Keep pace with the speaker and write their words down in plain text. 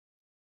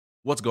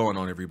What's going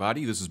on,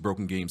 everybody? This is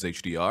Broken Games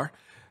HDR.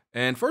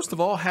 And first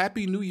of all,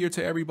 Happy New Year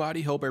to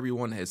everybody. Hope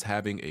everyone is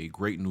having a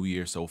great new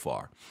year so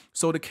far.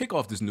 So to kick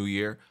off this new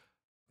year,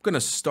 I'm going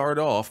to start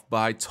off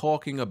by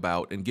talking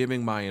about and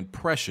giving my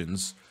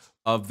impressions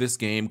of this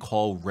game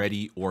called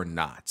Ready or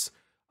Not.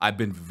 I've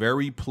been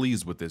very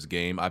pleased with this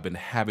game. I've been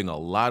having a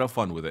lot of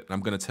fun with it, and I'm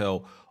going to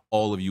tell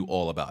all of you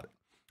all about it.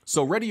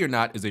 So Ready or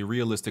Not is a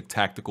realistic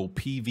tactical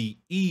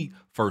PvE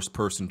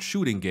first-person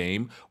shooting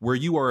game where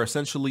you are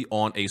essentially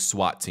on a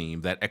SWAT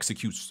team that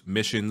executes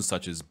missions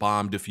such as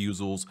bomb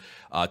defusals,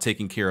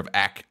 taking care of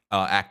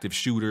active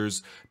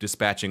shooters,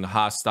 dispatching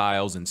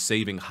hostiles, and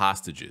saving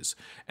hostages.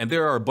 And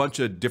there are a bunch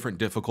of different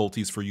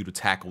difficulties for you to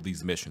tackle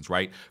these missions,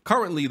 right?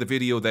 Currently, the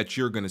video that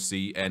you're going to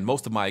see, and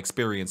most of my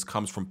experience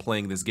comes from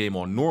playing this game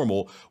on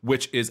normal,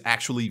 which is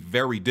actually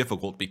very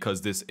difficult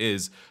because this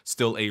is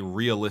still a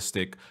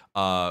realistic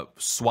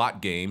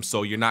SWAT game,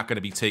 so you're not going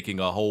to be taking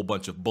a whole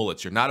bunch of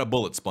bullets. You're not a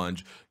bullet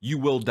sponge. You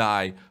will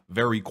die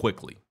very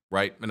quickly,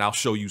 right? And I'll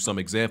show you some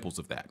examples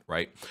of that,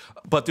 right?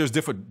 But there's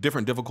different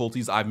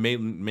difficulties. I've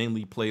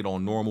mainly played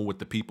on normal with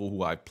the people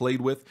who I've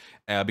played with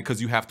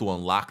because you have to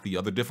unlock the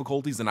other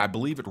difficulties, and I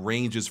believe it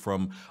ranges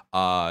from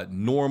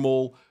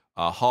normal,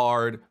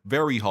 hard,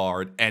 very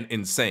hard, and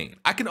insane.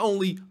 I can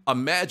only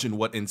imagine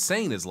what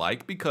insane is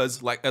like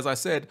because, like as I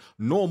said,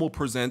 normal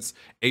presents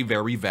a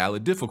very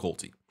valid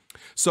difficulty.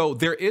 So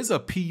there is a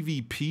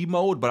PvP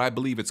mode, but I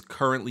believe it's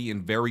currently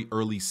in very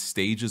early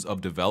stages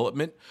of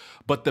development.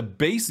 But the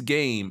base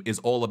game is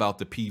all about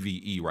the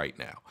PvE right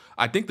now.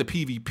 I think the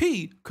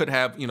PvP could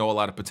have, a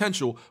lot of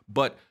potential,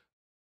 but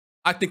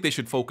I think they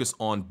should focus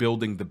on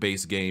building the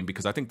base game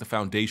because I think the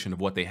foundation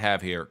of what they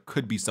have here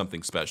could be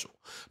something special.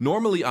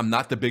 Normally, I'm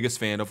not the biggest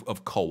fan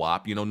of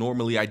co-op.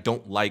 Normally I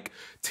don't like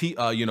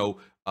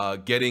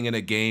getting in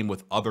a game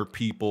with other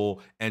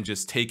people and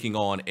just taking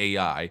on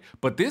AI.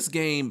 But this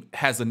game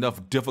has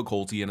enough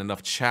difficulty and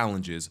enough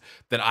challenges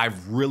that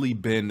I've really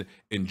been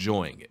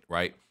enjoying it,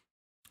 right?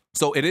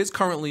 So it is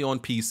currently on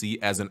PC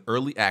as an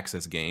early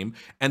access game,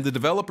 and the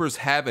developers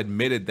have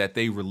admitted that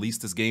they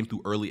released this game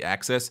through early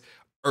access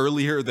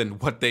earlier than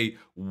what they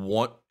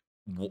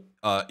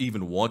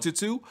even wanted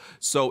to.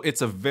 So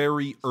it's a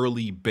very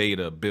early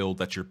beta build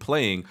that you're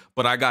playing,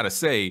 but I gotta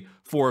say,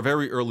 for a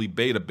very early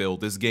beta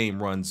build, this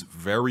game runs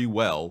very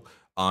well.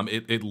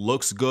 It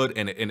looks good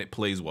and it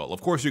plays well.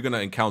 Of course, you're gonna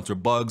encounter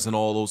bugs and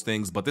all those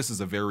things, but this is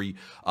a very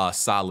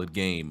solid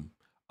game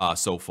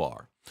so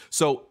far.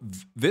 So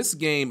this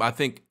game, I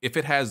think if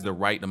it has the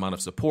right amount of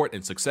support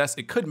and success,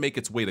 it could make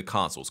its way to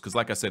consoles because,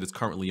 like I said, it's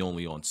currently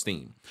only on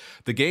Steam.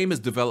 The game is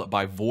developed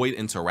by Void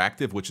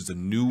Interactive, which is a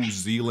New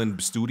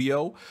Zealand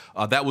studio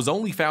that was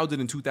only founded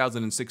in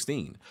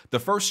 2016. The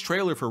first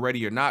trailer for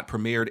Ready or Not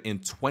premiered in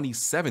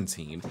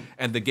 2017,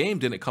 and the game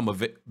didn't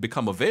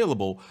become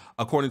available,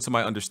 according to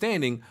my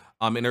understanding,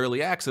 in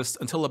early access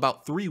until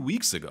about 3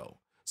 weeks ago.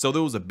 So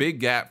there was a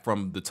big gap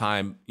from the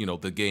time,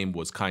 the game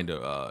was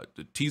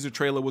the teaser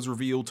trailer was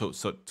revealed to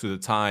the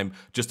time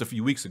just a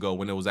few weeks ago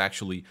when it was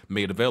actually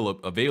made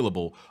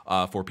available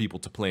for people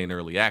to play in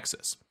early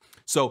access.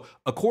 So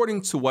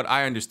according to what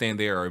I understand,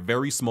 they are a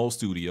very small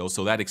studio,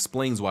 so that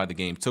explains why the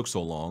game took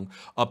so long.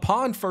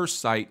 Upon first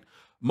sight,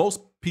 most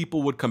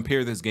people would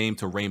compare this game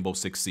to Rainbow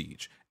Six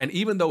Siege. And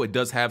even though it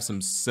does have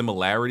some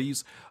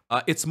similarities,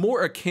 it's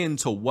more akin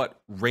to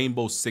what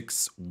Rainbow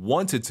Six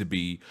wanted to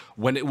be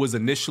when it was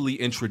initially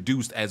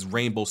introduced as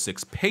Rainbow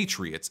Six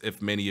Patriots,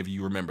 if many of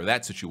you remember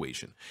that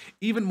situation.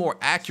 Even more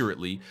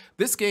accurately,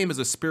 this game is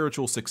a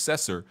spiritual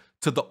successor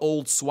to the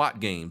old SWAT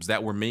games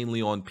that were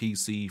mainly on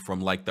PC from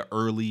like the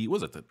early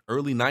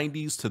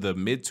 90s to the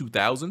mid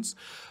 2000s.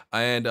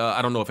 And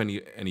I don't know if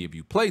any of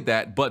you played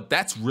that, but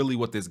that's really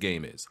what this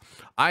game is.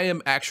 I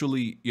am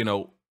actually,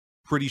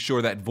 pretty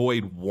sure that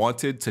Void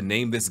wanted to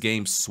name this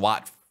game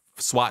SWAT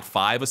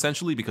 5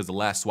 essentially because the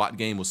last SWAT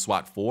game was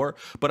SWAT 4,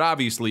 but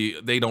obviously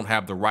they don't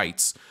have the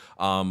rights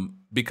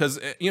because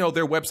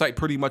their website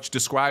pretty much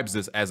describes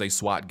this as a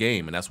SWAT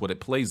game, and that's what it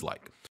plays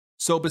like.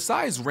 So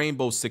besides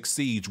Rainbow Six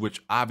Siege,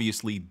 which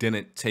obviously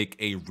didn't take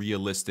a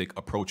realistic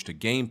approach to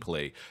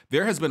gameplay,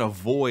 there has been a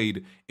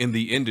void in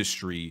the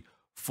industry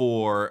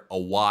for a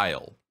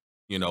while,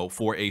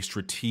 for a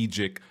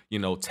strategic,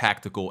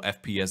 tactical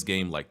FPS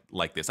game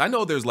like this. I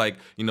know there's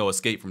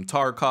Escape from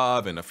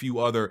Tarkov and a few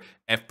other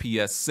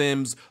FPS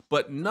sims,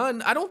 but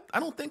none, I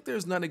don't think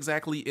there's none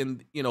exactly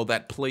in,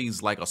 that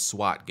plays like a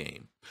SWAT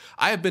game.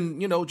 I have been,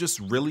 just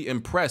really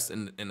impressed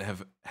and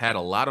have had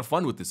a lot of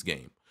fun with this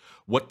game.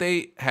 What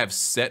they have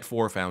set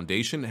for a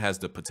foundation has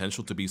the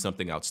potential to be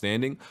something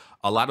outstanding.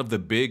 A lot of the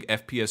big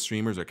FPS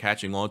streamers are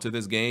catching on to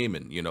this game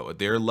and,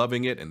 they're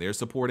loving it and they're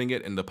supporting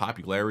it, and the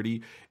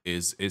popularity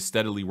is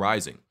steadily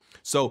rising.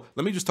 So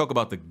let me just talk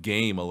about the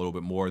game a little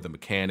bit more, the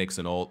mechanics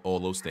and all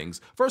those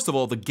things. First of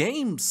all, the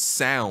game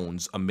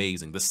sounds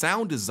amazing. The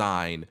sound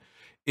design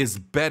is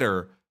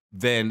better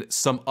than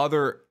some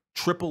other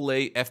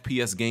AAA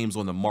FPS games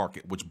on the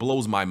market, which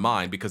blows my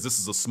mind because this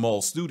is a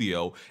small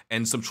studio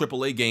and some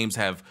AAA games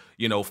have,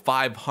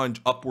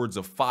 500, upwards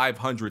of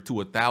 500 to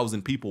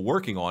 1,000 people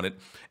working on it,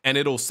 and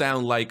it'll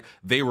sound like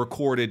they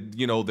recorded,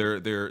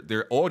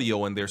 their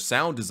audio and their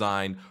sound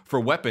design for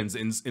weapons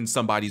in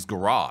somebody's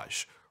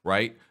garage,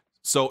 right?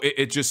 So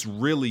it just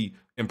really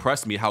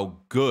impressed me how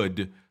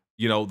good,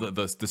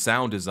 the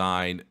sound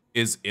design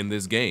is in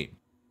this game.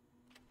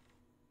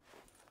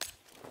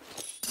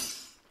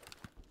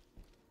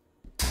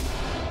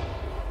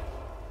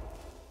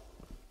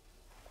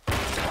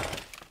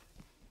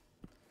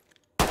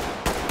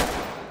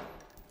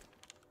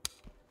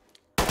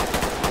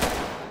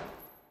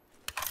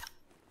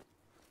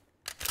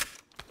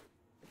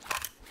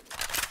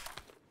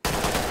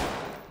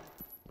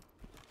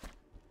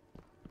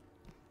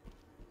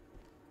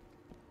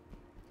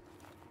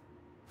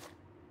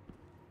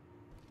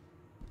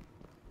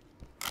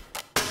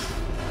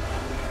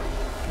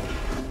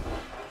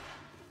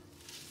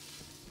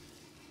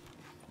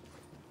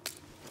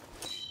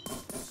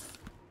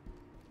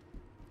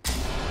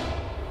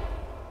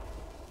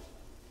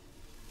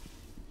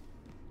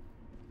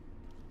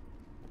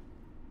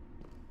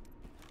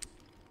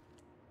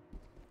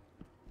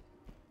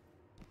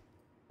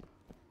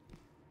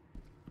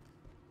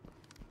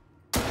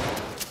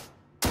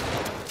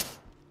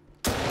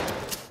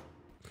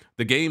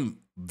 The game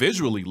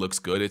visually looks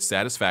good, it's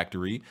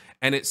satisfactory,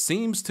 and it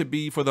seems to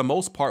be, for the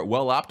most part,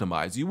 well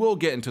optimized. You will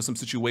get into some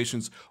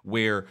situations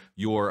where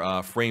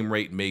your frame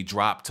rate may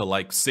drop to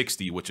like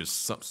 60, which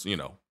is,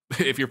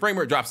 if your frame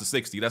rate drops to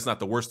 60, that's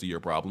not the worst of your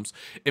problems.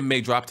 It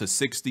may drop to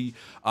 60,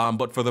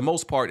 but for the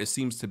most part, it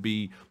seems to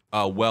be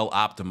well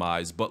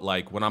optimized. But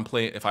like when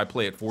if I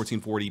play at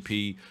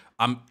 1440p,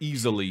 I'm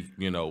easily,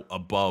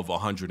 above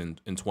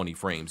 120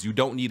 frames. You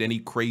don't need any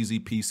crazy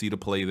PC to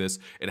play this.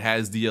 It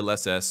has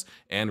DLSS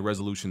and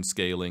resolution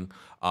scaling,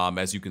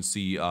 as you can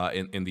see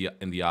in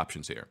the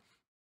options here.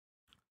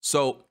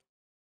 So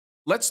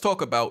let's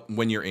talk about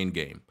when you're in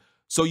game.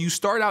 So you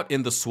start out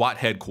in the SWAT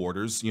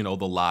headquarters, the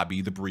lobby,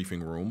 the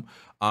briefing room.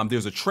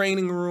 There's a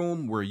training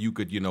room where you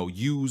could,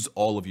 use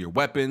all of your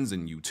weapons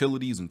and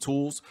utilities and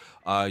tools.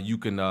 You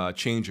can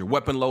change your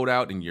weapon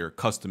loadout and your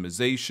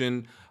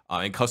customization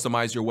and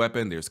customize your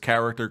weapon. There's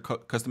character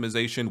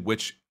customization,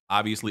 which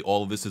obviously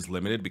all of this is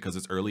limited because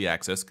it's early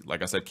access.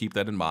 Like I said, keep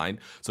that in mind.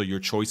 So your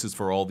choices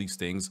for all these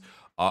things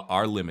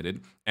are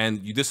limited.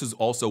 And this is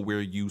also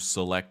where you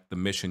select the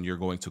mission you're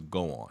going to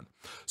go on.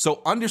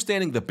 So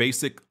understanding the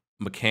basic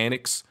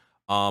mechanics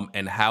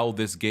and how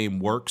this game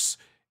works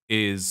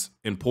is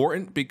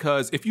important,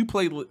 because if you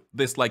play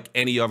this like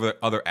any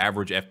other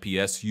average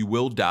FPS, you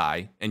will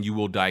die, and you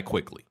will die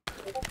quickly.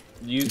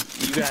 You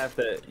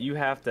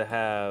have to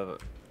have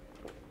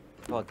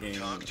fucking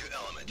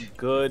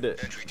good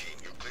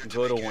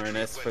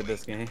awareness for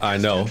this game. I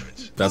know.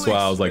 That's why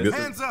I was like,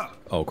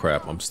 oh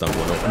crap, I'm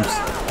stumbling over.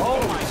 Oh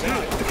my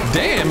god.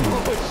 Damn.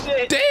 Oh,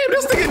 shit. Damn,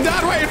 this nigga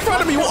died right in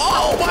front of me.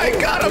 Oh my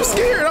god, I'm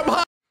scared. I'm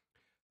hot.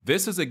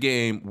 This is a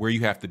game where you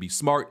have to be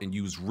smart and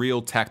use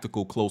real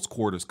tactical close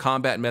quarters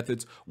combat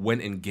methods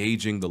when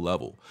engaging the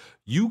level.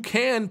 You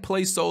can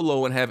play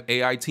solo and have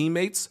AI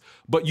teammates,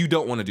 but you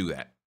don't want to do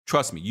that.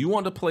 Trust me, you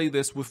want to play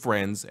this with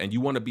friends and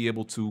you want to be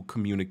able to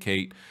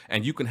communicate,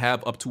 and you can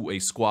have up to a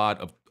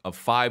squad of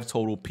 5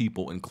 total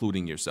people,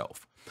 including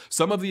yourself.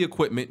 Some of the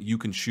equipment you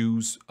can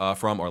choose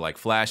from are like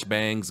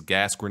flashbangs,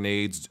 gas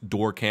grenades,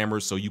 door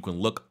cameras, so you can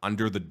look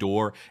under the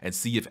door and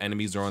see if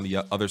enemies are on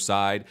the other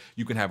side.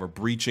 You can have a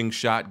breaching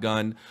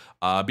shotgun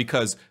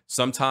because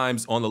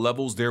sometimes on the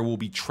levels there will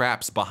be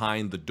traps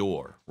behind the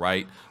door,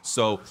 right?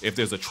 So if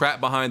there's a trap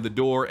behind the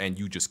door and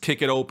you just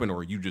kick it open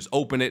or you just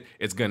open it,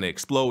 it's going to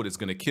explode, it's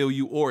going to kill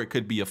you, or it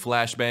could be a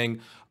flashbang.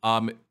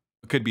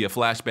 It could be a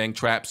flashbang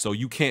trap, so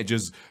you can't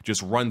just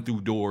run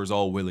through doors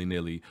all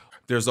willy-nilly.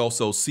 There's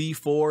also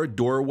C4,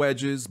 door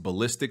wedges,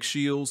 ballistic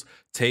shields,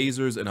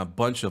 tasers, and a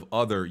bunch of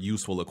other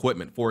useful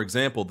equipment. For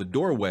example, the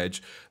door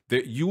wedge,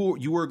 that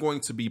you are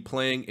going to be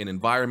playing in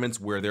environments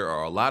where there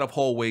are a lot of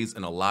hallways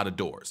and a lot of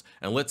doors.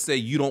 And let's say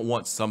you don't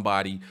want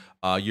somebody,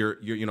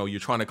 you're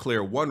trying to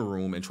clear one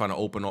room and trying to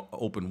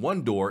open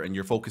one door, and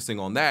you're focusing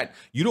on that.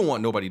 You don't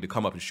want nobody to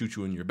come up and shoot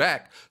you in your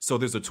back. So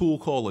there's a tool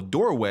called a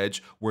door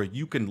wedge where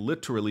you can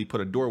literally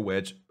put a door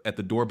wedge at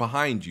the door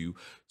behind you,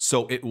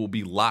 so it will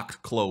be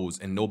locked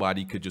closed and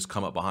nobody could just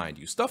come up behind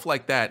you. Stuff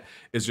like that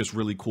is just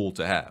really cool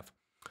to have.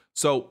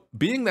 So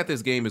being that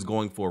this game is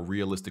going for a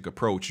realistic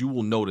approach, you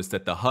will notice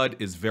that the HUD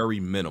is very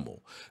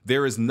minimal.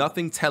 There is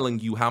nothing telling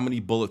you how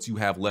many bullets you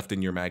have left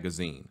in your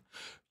magazine.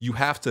 You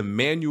have to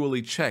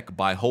manually check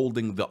by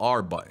holding the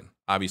R button.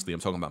 Obviously,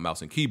 I'm talking about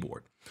mouse and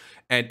keyboard.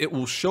 And it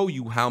will show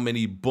you how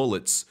many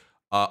bullets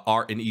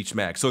are in each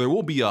mag. So there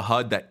will be a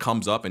HUD that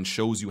comes up and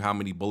shows you how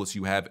many bullets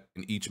you have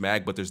in each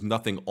mag, but there's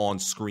nothing on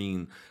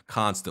screen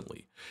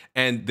constantly.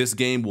 And this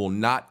game will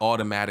not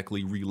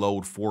automatically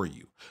reload for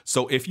you.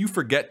 So if you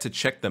forget to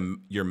check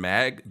your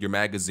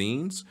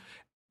magazines,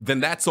 then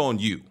that's on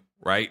you,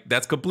 right?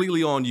 That's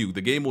completely on you.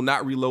 The game will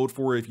not reload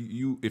for if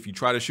you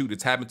try to shoot.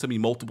 It's happened to me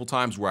multiple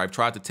times where I've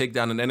tried to take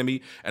down an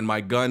enemy and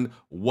my gun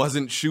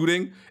wasn't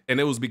shooting, and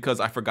it was because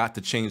I forgot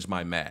to change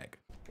my mag.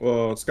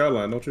 Well,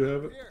 Skyline, don't you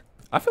have it?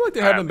 I feel like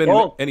there haven't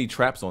been any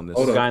traps on this.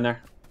 There's a guy in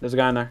there. There's a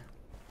guy in there.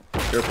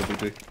 Careful,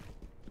 BT.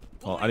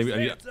 Oh, I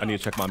need to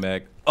check my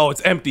mag. Oh,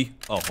 it's empty.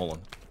 Oh, hold on.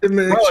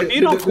 Man, bro, if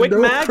you don't quick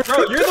mag, bro,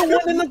 you're the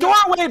one in the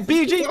doorway,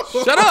 BG.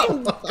 Shut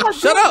up!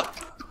 Shut up!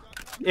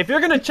 If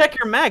you're gonna check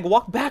your mag,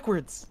 walk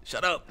backwards.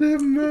 Shut up.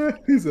 Man.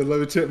 He said, let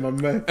me check my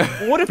mag.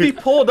 What if he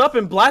pulled up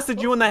and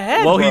blasted you in the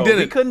head? Well, bro? he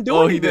didn't. He couldn't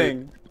do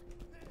anything.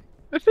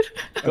 I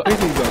think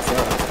he's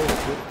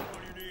outside.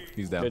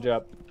 He's down. Good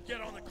job.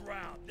 Get on the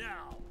ground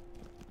now.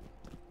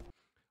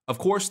 Of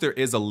course, there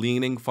is a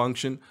leaning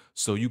function,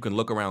 so you can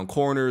look around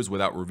corners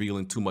without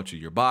revealing too much of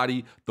your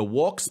body. The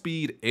walk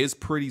speed is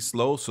pretty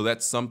slow, so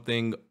that's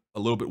something a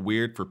little bit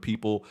weird for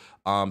people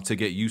to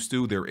get used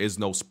to. There is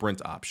no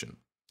sprint option.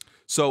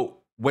 So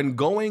when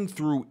going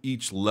through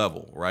each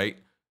level, right,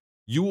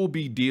 you will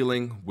be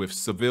dealing with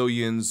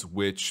civilians,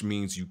 which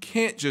means you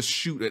can't just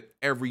shoot at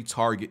every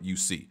target you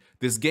see.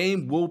 This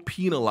game will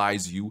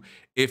penalize you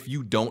if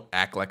you don't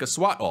act like a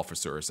SWAT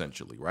officer,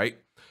 essentially, right?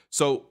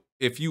 So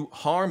if you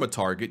harm a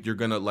target, you're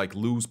gonna like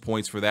lose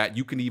points for that.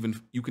 You can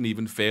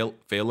even fail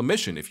a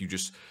mission if you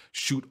just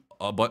shoot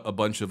a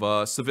bunch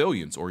of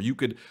civilians, or you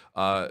could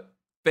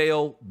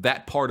fail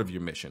that part of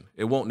your mission.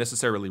 It won't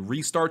necessarily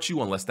restart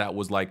you unless that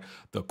was like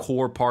the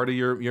core part of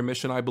your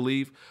mission, I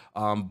believe.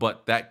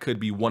 But that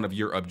could be one of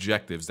your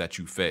objectives that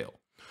you fail.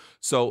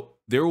 So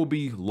there will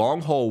be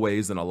long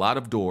hallways and a lot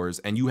of doors,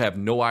 and you have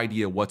no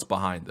idea what's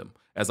behind them.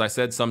 As I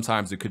said,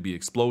 sometimes it could be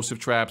explosive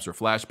traps or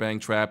flashbang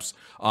traps.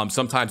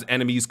 Sometimes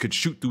enemies could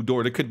shoot through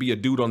door. There could be a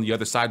dude on the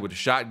other side with a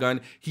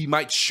shotgun. He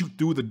might shoot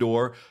through the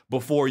door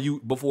before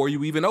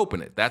you even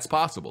open it. That's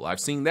possible.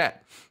 I've seen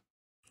that,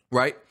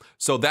 right?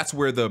 So that's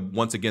where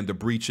once again, the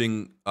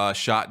breaching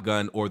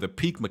shotgun or the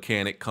peek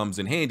mechanic comes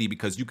in handy,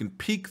 because you can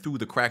peek through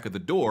the crack of the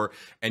door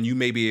and you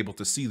may be able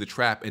to see the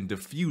trap and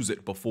defuse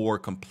it before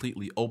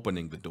completely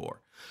opening the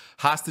door.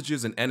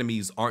 Hostages and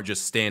enemies aren't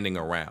just standing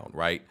around,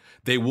 right?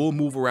 They will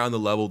move around the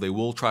level. They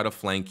will try to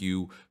flank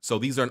you. So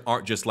these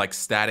aren't just like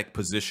static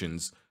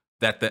positions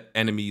that the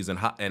enemies and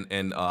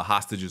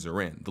hostages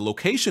are in. The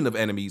location of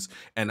enemies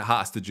and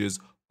hostages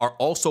are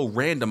also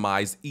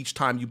randomized each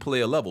time you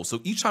play a level.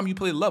 So each time you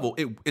play a level,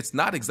 it's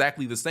not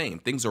exactly the same.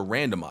 Things are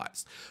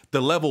randomized.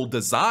 The level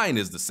design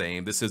is the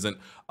same. This isn't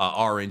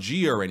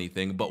RNG or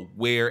anything, but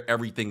where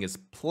everything is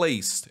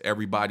placed,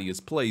 everybody is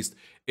placed,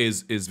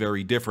 is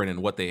very different,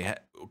 and what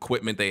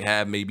equipment they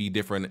have may be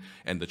different,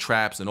 and the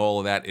traps and all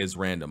of that is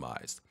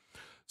randomized.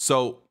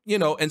 So, you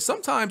know, and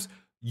sometimes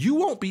you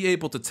won't be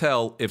able to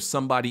tell if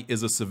somebody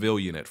is a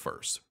civilian at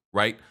first,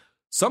 right?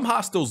 Some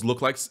hostiles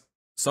look like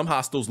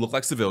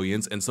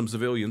civilians, and some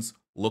civilians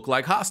look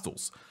like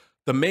hostiles.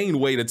 The main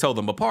way to tell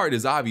them apart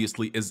is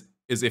obviously is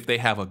if they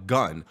have a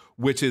gun,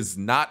 which is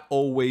not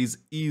always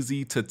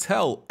easy to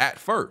tell at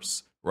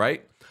first,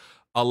 right?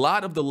 A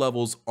lot of the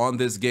levels on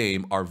this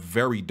game are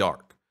very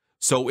dark,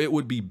 so it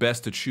would be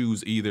best to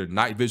choose either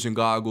night vision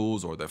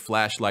goggles or the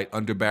flashlight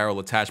underbarrel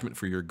attachment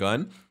for your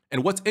gun.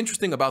 And what's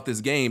interesting about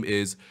this game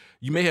is,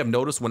 you may have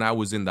noticed when I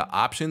was in the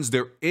options,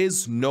 there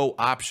is no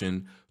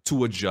option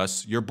to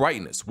adjust your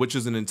brightness, which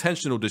is an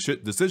intentional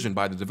decision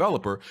by the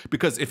developer,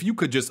 because if you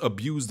could just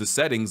abuse the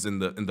settings in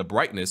the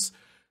brightness,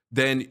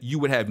 then you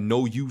would have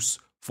no use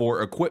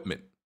for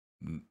equipment.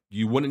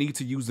 You wouldn't need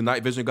to use the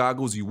night vision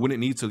goggles. You wouldn't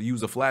need to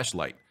use a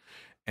flashlight,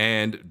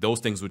 and those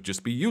things would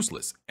just be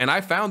useless. And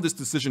I found this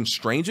decision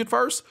strange at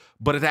first,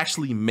 but it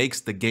actually makes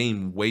the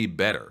game way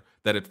better,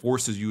 that it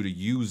forces you to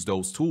use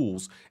those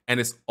tools, and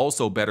it's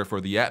also better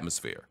for the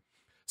atmosphere.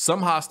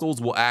 Some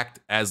hostiles will act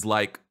as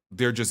like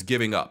they're just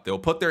giving up. They'll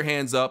put their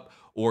hands up,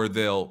 or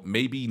they'll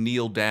maybe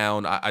kneel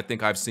down, I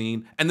think I've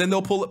seen, and then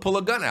they'll pull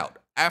a gun out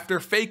after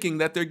faking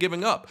that they're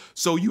giving up.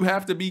 So you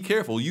have to be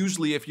careful.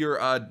 Usually if you're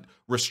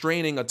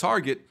restraining a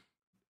target,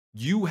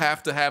 you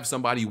have to have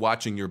somebody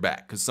watching your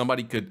back, because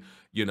somebody could,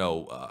 you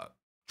know,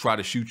 try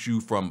to shoot you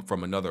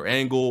from another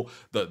angle.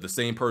 The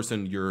same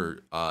person you're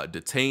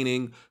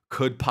detaining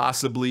could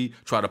possibly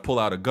try to pull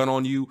out a gun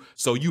on you.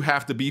 So you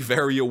have to be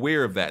very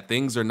aware of that.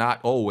 Things are not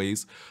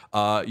always,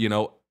 you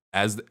know,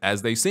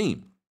 as they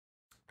seem.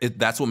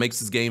 That's what makes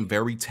this game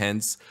very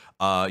tense,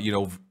 you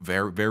know,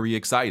 very, very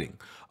exciting.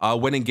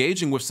 When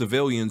engaging with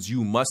civilians,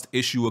 you must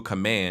issue a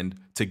command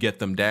to get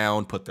them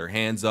down, put their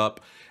hands up,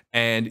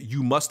 and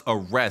you must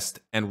arrest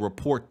and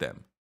report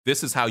them.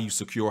 This is how you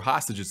secure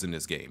hostages in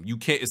this game. You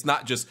can't, it's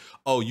not just,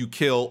 oh, you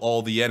kill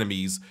all the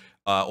enemies,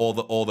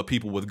 all the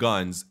people with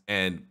guns,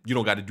 and you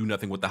don't got to do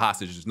nothing with the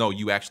hostages. No,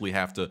 you actually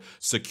have to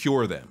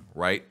secure them,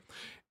 right?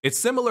 It's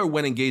similar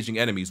when engaging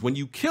enemies. When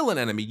you kill an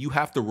enemy, you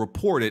have to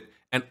report it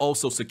and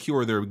also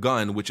secure their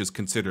gun, which is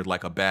considered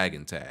like a bag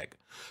and tag.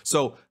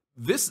 So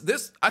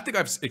this I think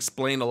I've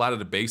explained a lot of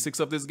the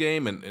basics of this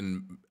game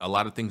and a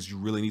lot of things you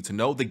really need to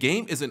know. The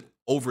game isn't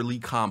overly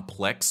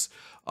complex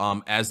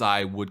as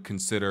I would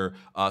consider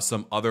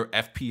some other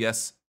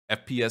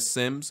FPS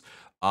sims.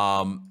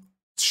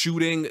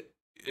 Shooting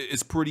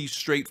is pretty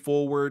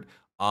straightforward.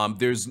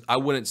 I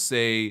wouldn't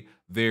say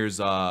there's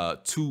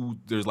like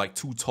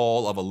too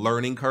tall of a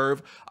learning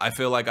curve. I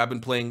feel like I've been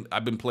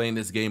playing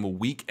this game a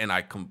week, and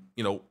I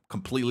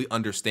completely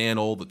understand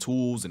all the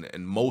tools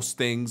and most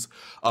things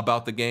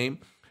about the game.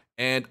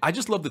 And I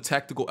just love the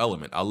tactical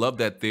element. I love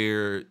that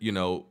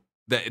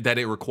that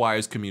it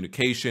requires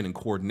communication and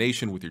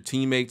coordination with your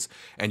teammates,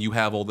 and you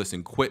have all this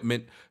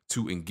equipment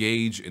to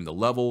engage in the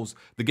levels.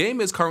 The game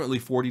is currently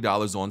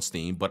 $40 on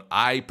Steam, but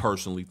I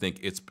personally think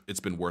it's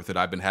been worth it.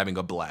 I've been having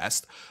a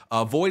blast.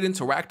 Void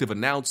Interactive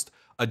announced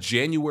a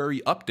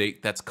January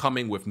update that's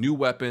coming with new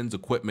weapons,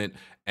 equipment,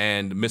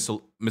 and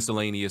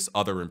miscellaneous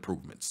other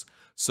improvements.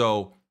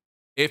 So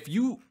if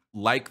you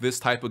like this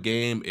type of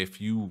game,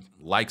 if you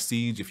like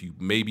Siege, if you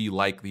maybe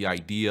like the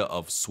idea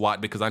of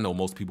SWAT, because I know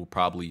most people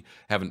probably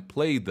haven't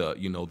played the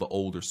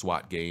older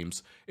SWAT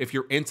games. If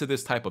you're into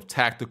this type of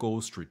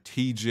tactical,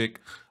 strategic,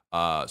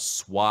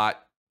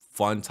 SWAT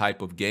fun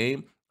type of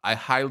game, I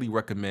highly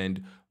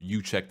recommend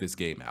you check this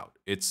game out.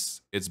 It's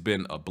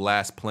been a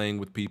blast playing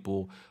with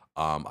people.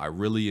 I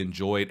really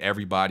enjoyed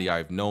everybody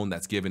I've known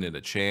that's given it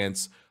a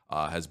chance,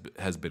 has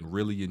been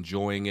really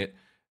enjoying it.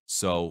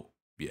 So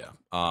yeah,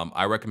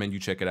 I recommend you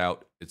check it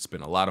out. It's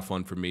been a lot of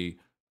fun for me.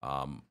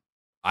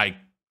 I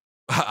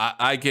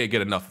can't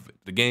get enough of it.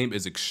 The game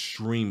is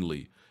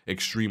extremely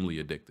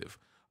addictive.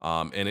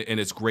 And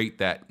it's great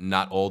that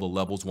not all the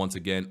levels, once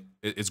again,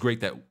 it's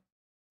great that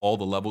all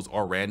the levels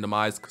are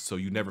randomized, so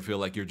you never feel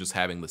like you're just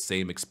having the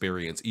same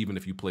experience, even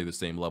if you play the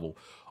same level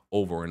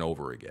over and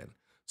over again.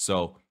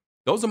 So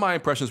those are my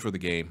impressions for the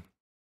game.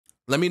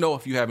 Let me know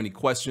if you have any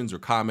questions or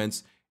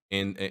comments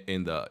in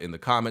the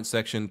comment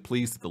section.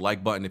 Please hit the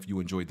like button if you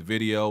enjoyed the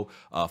video.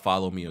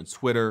 Follow me on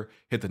Twitter.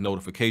 Hit the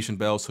notification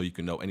bell so you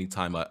can know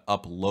anytime I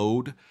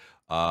upload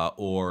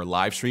or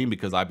live stream,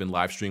 because I've been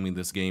live streaming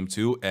this game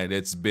too, and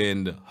it's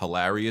been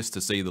hilarious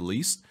to say the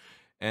least.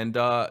 And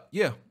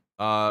yeah,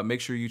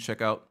 make sure you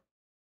check out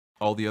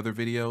all the other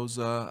videos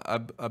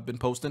I've been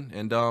posting.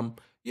 And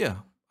yeah,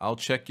 I'll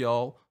check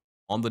y'all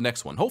on the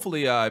next one.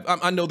 Hopefully,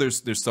 I know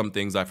there's some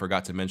things I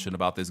forgot to mention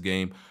about this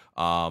game,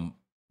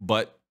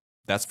 but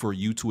that's for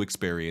you to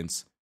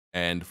experience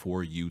and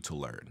for you to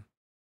learn.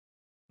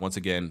 Once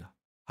again,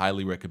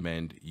 highly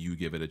recommend you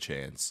give it a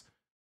chance.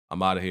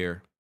 I'm out of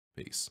here.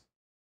 Peace.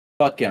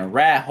 Fucking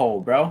rat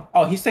hole, bro.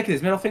 Oh, he's sticking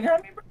his middle finger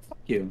at me, bro. Fuck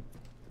you.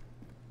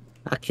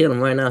 I kill him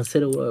right now.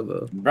 Say the word,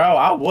 bro. Bro,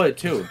 I would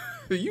too.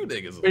 You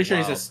niggas. Pretty sure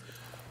he's just.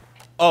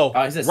 Oh,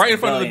 he's just right in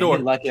front of the door.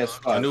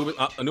 Anubis,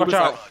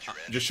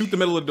 just shoot the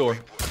middle of the door.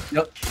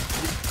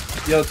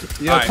 Yo,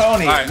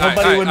 Tony.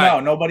 Nobody would know.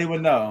 Nobody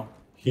would know.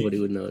 Nobody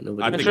would know.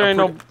 Nobody. I'm sure ain't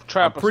no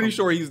trap. I'm pretty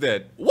sure he's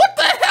dead. What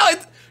the hell?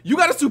 You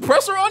got a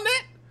suppressor on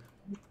that?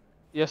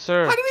 Yes,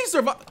 sir. How did he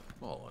survive?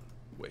 Hold on.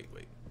 Wait.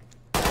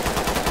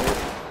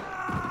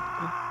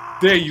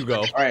 There you go.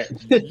 All right.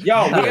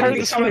 Yo,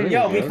 we coming in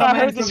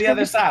from the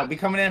other side. We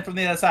coming in from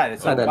the other side. I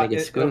thought they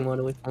could scream all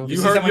the way from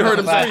You heard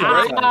him scream,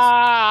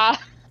 right?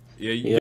 Yeah.